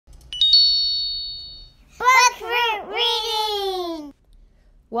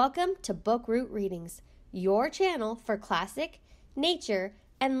Welcome to Bookroot Readings, your channel for classic, nature,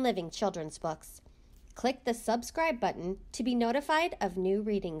 and living children's books. Click the subscribe button to be notified of new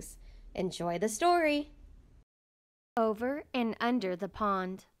readings. Enjoy the story. Over and Under the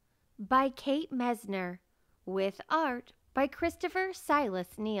Pond by Kate Messner, with art by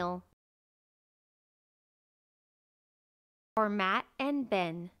Silas Neal. For Matt and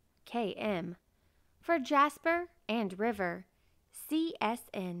Ben, KM. For Jasper and River,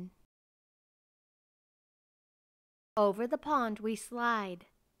 CSN. Over the pond we slide,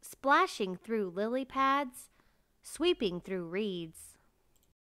 splashing through lily pads, sweeping through reeds.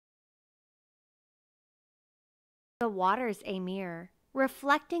 The water's a mirror,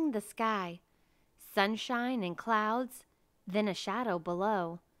 reflecting the sky, sunshine and clouds, then a shadow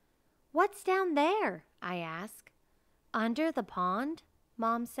below. "What's down there?" I ask. "Under the pond,"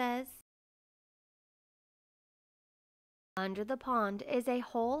 Mom says. Under the pond is a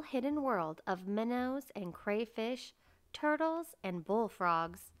whole hidden world of minnows and crayfish, turtles and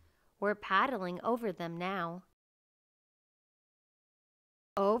bullfrogs. We're paddling over them now.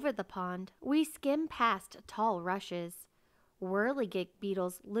 Over the pond, we skim past tall rushes. Whirligig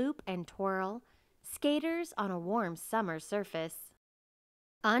beetles loop and twirl, skaters on a warm summer surface.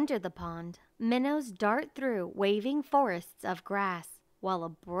 Under the pond, minnows dart through waving forests of grass, while a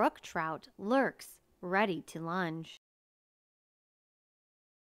brook trout lurks, ready to lunge.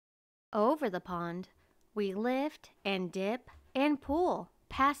 Over the pond, we lift and dip and pull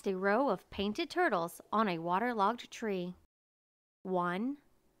past a row of painted turtles on a waterlogged tree. 1,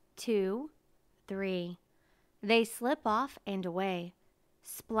 2, 3. They slip off and away.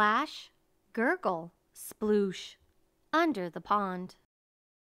 Splash, gurgle, sploosh, under the pond.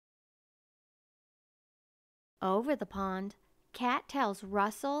 Over the pond, cattails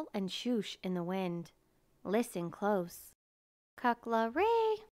rustle and shoosh in the wind. Listen close.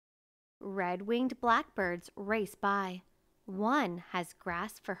 Cuckla-ray! Red-winged blackbirds race by. One has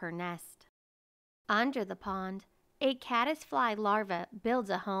grasped for her nest. Under the pond, a caddisfly larva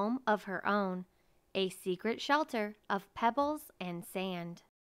builds a home of her own, a secret shelter of pebbles and sand.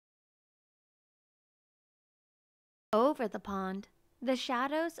 Over the pond, the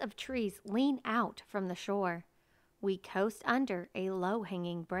shadows of trees lean out from the shore. We coast under a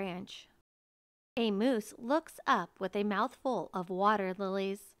low-hanging branch. A moose looks up with a mouthful of water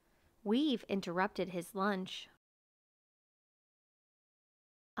lilies. We've interrupted his lunch.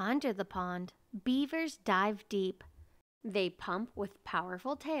 Under the pond, beavers dive deep. They pump with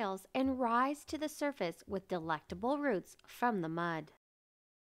powerful tails and rise to the surface with delectable roots from the mud.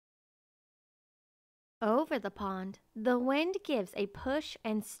 Over the pond, the wind gives a push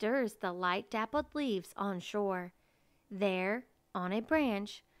and stirs the light dappled leaves on shore. There, on a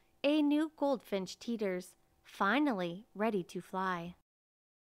branch, a new goldfinch teeters, finally ready to fly.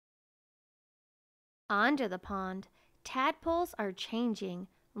 Under the pond, tadpoles are changing,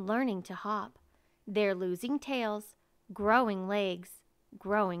 learning to hop. They're losing tails, growing legs,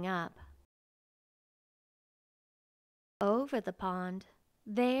 growing up. Over the pond,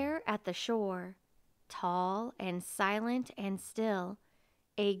 there at the shore, tall and silent and still,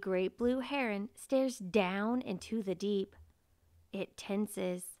 a great blue heron stares down into the deep. It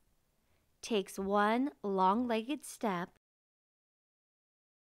tenses, takes one long-legged step,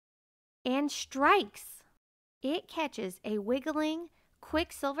 and strikes. It catches a wiggling,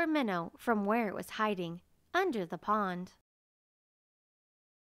 quicksilver minnow from where it was hiding, under the pond.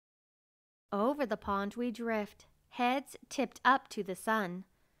 Over the pond we drift, heads tipped up to the sun.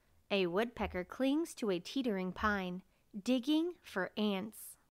 A woodpecker clings to a teetering pine, digging for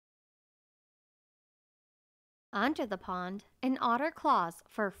ants. Under the pond, an otter claws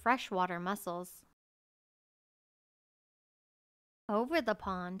for freshwater mussels. Over the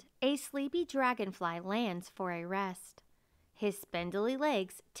pond, a sleepy dragonfly lands for a rest. His spindly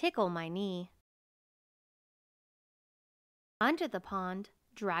legs tickle my knee. Under the pond,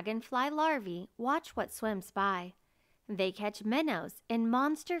 dragonfly larvae watch what swims by. They catch minnows in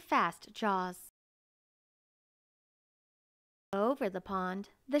monster-fast jaws. Over the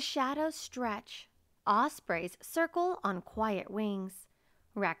pond, the shadows stretch. Ospreys circle on quiet wings.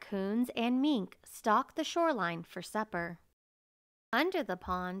 Raccoons and mink stalk the shoreline for supper. Under the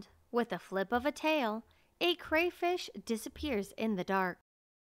pond, with a flip of a tail, a crayfish disappears in the dark.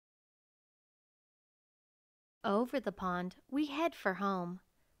 Over the pond, we head for home.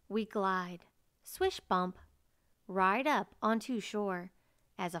 We glide, swish bump, ride up onto shore,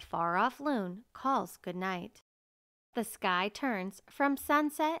 as a far-off loon calls good night. The sky turns from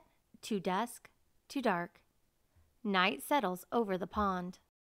sunset to dusk to dark. Night settles over the pond.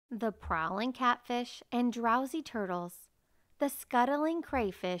 The prowling catfish and drowsy turtles, the scuttling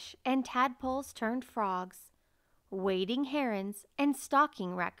crayfish and tadpoles turned frogs, wading herons and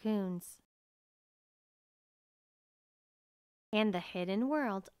stalking raccoons. And the hidden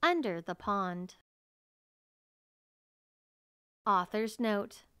world under the pond. Author's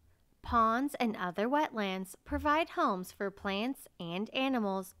note: ponds and other wetlands provide homes for plants and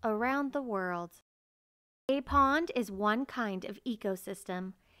animals around the world. A pond is one kind of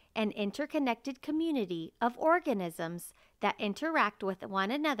ecosystem, an interconnected community of organisms that interact with one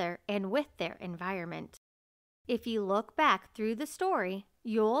another and with their environment. If you look back through the story,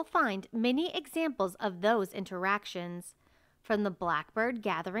 you'll find many examples of those interactions, from the blackbird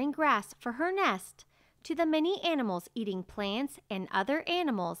gathering grass for her nest to the many animals eating plants and other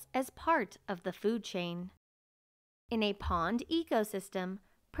animals as part of the food chain. In a pond ecosystem,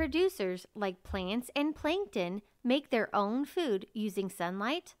 producers like plants and plankton make their own food using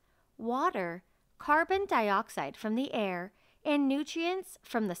sunlight, water, carbon dioxide from the air, and nutrients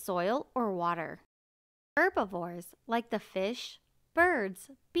from the soil or water. Herbivores like the fish, birds,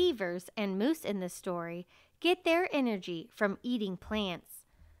 beavers, and moose in this story get their energy from eating plants.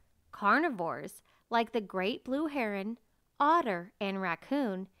 Carnivores like the great blue heron, otter, and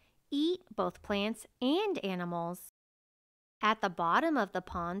raccoon eat both plants and animals. At the bottom of the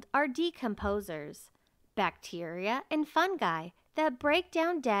pond are decomposers, bacteria and fungi that break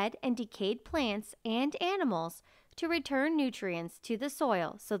down dead and decayed plants and animals to return nutrients to the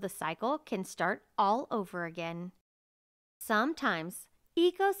soil so the cycle can start all over again. Sometimes,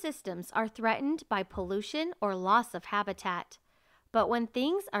 ecosystems are threatened by pollution or loss of habitat, but when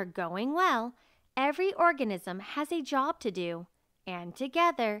things are going well, every organism has a job to do, and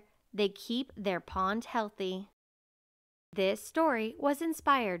together they keep their pond healthy. This story was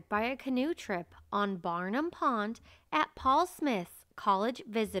inspired by a canoe trip on Barnum Pond at Paul Smith's College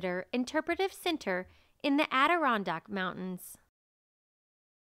Visitor Interpretive Center in the Adirondack Mountains.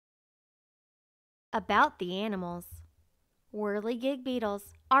 About the animals. Whirligig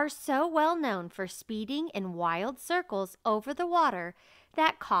beetles are so well known for speeding in wild circles over the water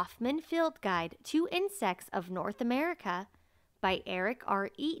that Kaufman Field Guide to Insects of North America by Eric R.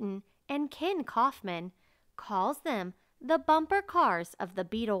 Eaton and Ken Kaufman calls them the bumper cars of the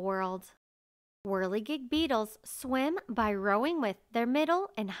beetle world. Whirligig beetles swim by rowing with their middle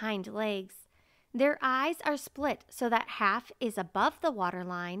and hind legs. Their eyes are split so that half is above the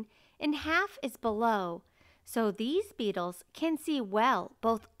waterline and half is below, so these beetles can see well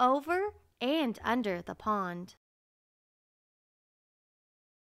both over and under the pond.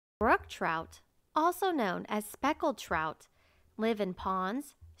 Brook trout, also known as speckled trout, live in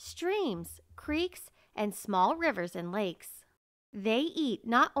ponds, streams, creeks, and small rivers and lakes. They eat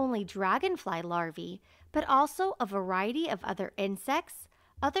not only dragonfly larvae, but also a variety of other insects,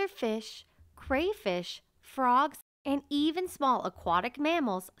 other fish, crayfish, frogs, and even small aquatic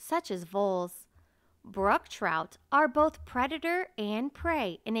mammals such as voles. Brook trout are both predator and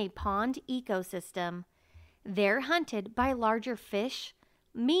prey in a pond ecosystem. They're hunted by larger fish,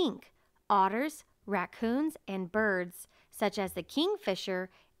 mink, otters, raccoons, and birds, such as the kingfisher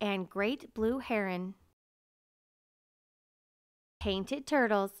and great blue heron. Painted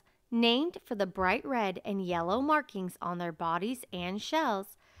turtles, named for the bright red and yellow markings on their bodies and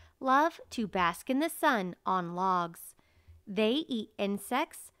shells, love to bask in the sun on logs. They eat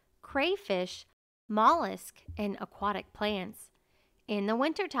insects, crayfish, mollusks, and aquatic plants. In the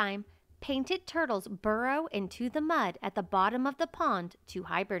wintertime, painted turtles burrow into the mud at the bottom of the pond to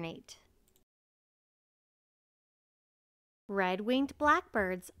hibernate. Red-winged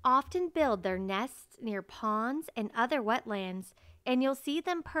blackbirds often build their nests near ponds and other wetlands, and you'll see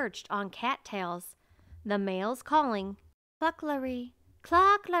them perched on cattails, the males calling, "Clucklary,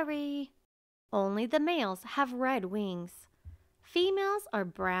 clucklary." Only the males have red wings. Females are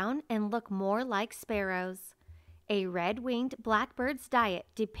brown and look more like sparrows. A red-winged blackbird's diet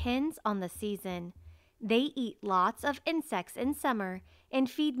depends on the season. They eat lots of insects in summer and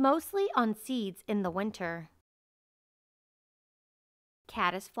feed mostly on seeds in the winter.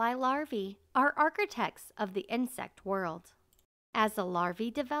 Caddisfly larvae are architects of the insect world. As the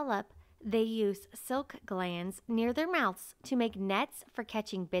larvae develop, they use silk glands near their mouths to make nets for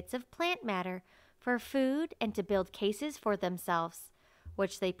catching bits of plant matter for food and to build cases for themselves,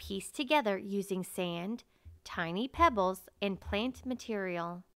 which they piece together using sand, tiny pebbles, and plant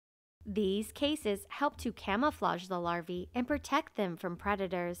material. These cases help to camouflage the larvae and protect them from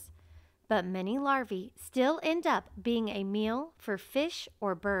predators. But many larvae still end up being a meal for fish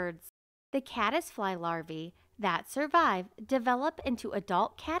or birds. The caddisfly larvae that survive develop into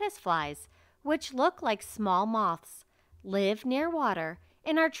adult caddisflies, which look like small moths, live near water,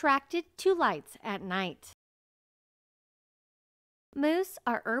 and are attracted to lights at night. Moose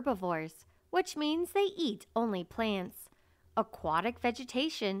are herbivores, which means they eat only plants. Aquatic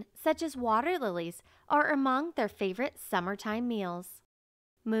vegetation, such as water lilies, are among their favorite summertime meals.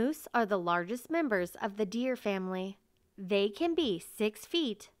 Moose are the largest members of the deer family. They can be 6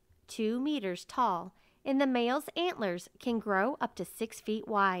 feet, 2 meters tall, and the male's antlers can grow up to 6 feet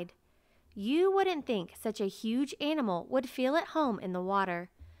wide. You wouldn't think such a huge animal would feel at home in the water,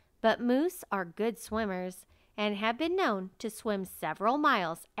 but moose are good swimmers and have been known to swim several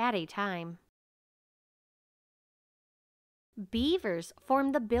miles at a time. Beavers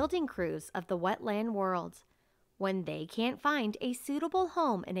form the building crews of the wetland world. When they can't find a suitable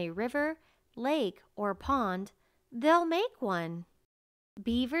home in a river, lake, or pond, they'll make one.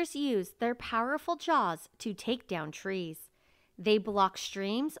 Beavers use their powerful jaws to take down trees. They block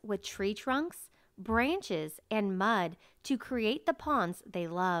streams with tree trunks, branches, and mud to create the ponds they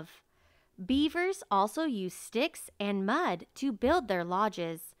love. Beavers also use sticks and mud to build their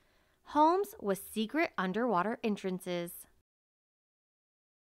lodges, homes with secret underwater entrances.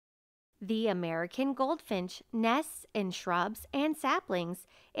 The American goldfinch nests in shrubs and saplings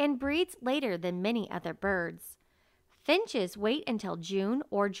and breeds later than many other birds. Finches wait until June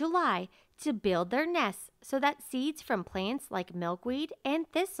or July to build their nests so that seeds from plants like milkweed and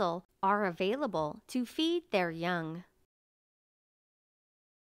thistle are available to feed their young.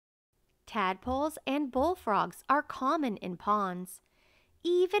 Tadpoles and bullfrogs are common in ponds.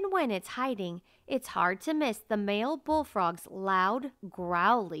 Even when it's hiding, it's hard to miss the male bullfrog's loud,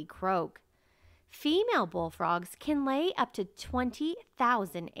 growly croak. Female bullfrogs can lay up to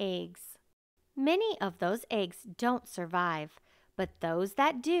 20,000 eggs. Many of those eggs don't survive, but those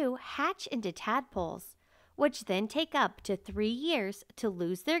that do hatch into tadpoles, which then take up to 3 years to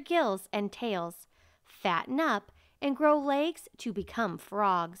lose their gills and tails, fatten up, and grow legs to become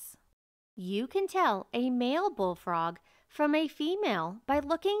frogs. You can tell a male bullfrog from a female by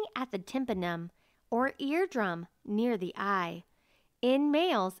looking at the tympanum, or eardrum, near the eye. In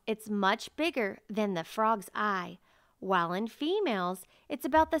males, it's much bigger than the frog's eye, while in females, it's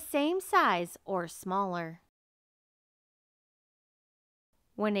about the same size or smaller.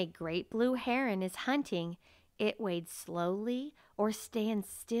 When a great blue heron is hunting, it wades slowly or stands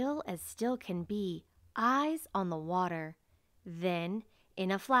still as still can be, eyes on the water. Then,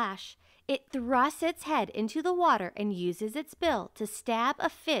 in a flash, it thrusts its head into the water and uses its bill to stab a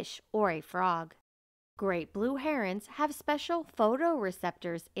fish or a frog. Great blue herons have special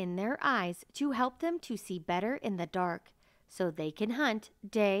photoreceptors in their eyes to help them to see better in the dark, so they can hunt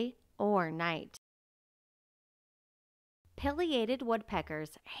day or night. Pileated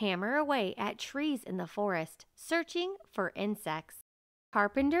woodpeckers hammer away at trees in the forest, searching for insects.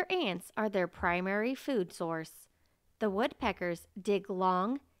 Carpenter ants are their primary food source. The woodpeckers dig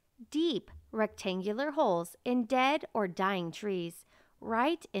long, deep, rectangular holes in dead or dying trees,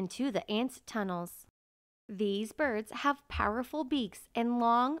 right into the ants' tunnels. These birds have powerful beaks and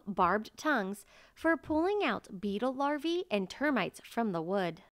long, barbed tongues for pulling out beetle larvae and termites from the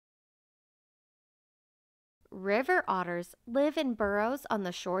wood. River otters live in burrows on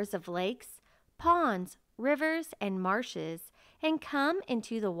the shores of lakes, ponds, rivers, and marshes, and come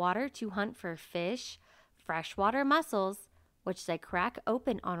into the water to hunt for fish, freshwater mussels, which they crack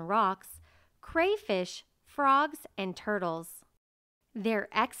open on rocks, crayfish, frogs, and turtles. They're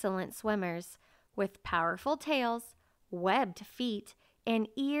excellent swimmers, with powerful tails, webbed feet, and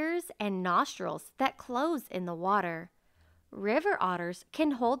ears and nostrils that close in the water. River otters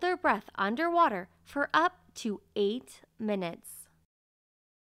can hold their breath underwater for up to 8 minutes.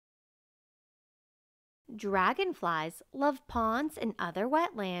 Dragonflies love ponds and other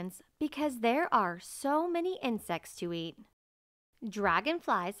wetlands because there are so many insects to eat.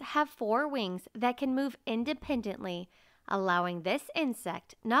 Dragonflies have 4 wings that can move independently, allowing this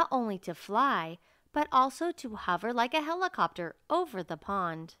insect not only to fly, but also to hover like a helicopter over the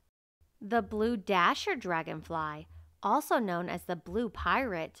pond. The blue dasher dragonfly, also known as the blue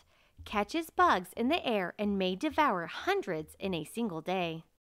pirate, catches bugs in the air and may devour hundreds in a single day.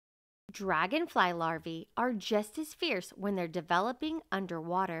 Dragonfly larvae are just as fierce when they're developing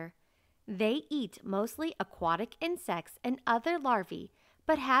underwater. They eat mostly aquatic insects and other larvae,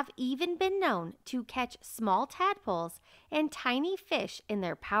 but have even been known to catch small tadpoles and tiny fish in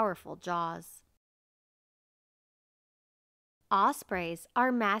their powerful jaws. Ospreys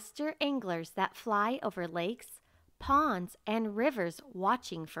are master anglers that fly over lakes, ponds, and rivers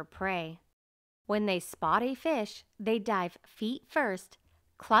watching for prey. When they spot a fish, they dive feet first,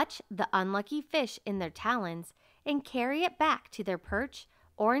 clutch the unlucky fish in their talons, and carry it back to their perch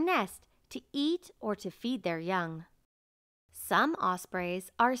or nest to eat or to feed their young. Some ospreys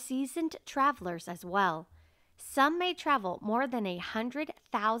are seasoned travelers as well. Some may travel more than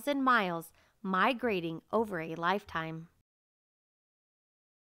 100,000 miles, migrating over a lifetime.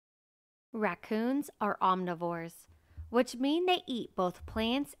 Raccoons are omnivores, which mean they eat both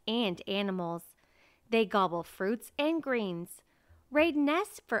plants and animals. They gobble fruits and greens, raid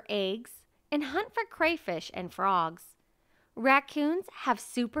nests for eggs, and hunt for crayfish and frogs. Raccoons have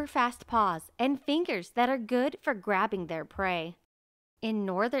super fast paws and fingers that are good for grabbing their prey. In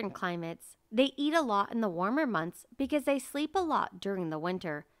northern climates, they eat a lot in the warmer months because they sleep a lot during the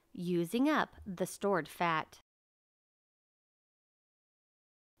winter, using up the stored fat.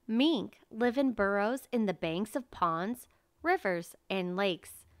 Mink live in burrows in the banks of ponds, rivers, and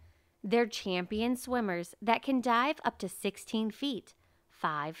lakes. They're champion swimmers that can dive up to 16 feet,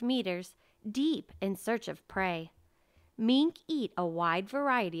 5 meters, deep in search of prey. Mink eat a wide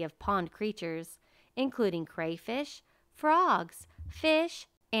variety of pond creatures, including crayfish, frogs, fish,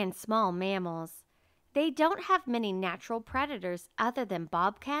 and small mammals. They don't have many natural predators other than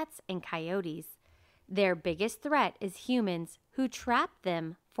bobcats and coyotes. Their biggest threat is humans who trap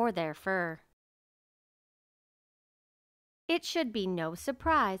them for their fur. It should be no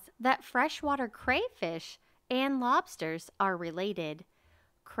surprise that freshwater crayfish and lobsters are related.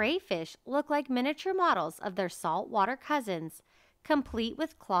 Crayfish look like miniature models of their saltwater cousins, complete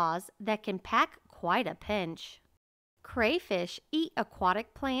with claws that can pack quite a pinch. Crayfish eat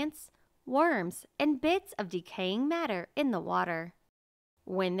aquatic plants, worms, and bits of decaying matter in the water.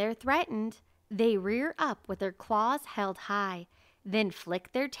 When they're threatened, they rear up with their claws held high, then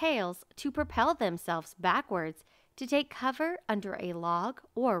flick their tails to propel themselves backwards to take cover under a log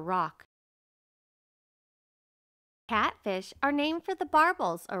or rock. Catfish are named for the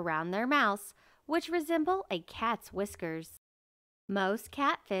barbels around their mouths, which resemble a cat's whiskers. Most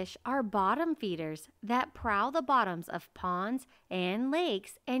catfish are bottom feeders that prowl the bottoms of ponds and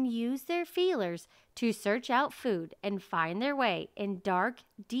lakes and use their feelers to search out food and find their way in dark,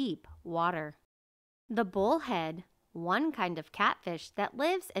 deep water. The bullhead, one kind of catfish that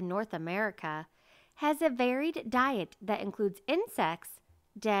lives in North America, has a varied diet that includes insects,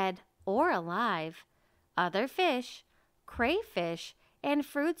 dead or alive, other fish, crayfish, and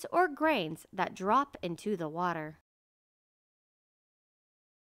fruits or grains that drop into the water.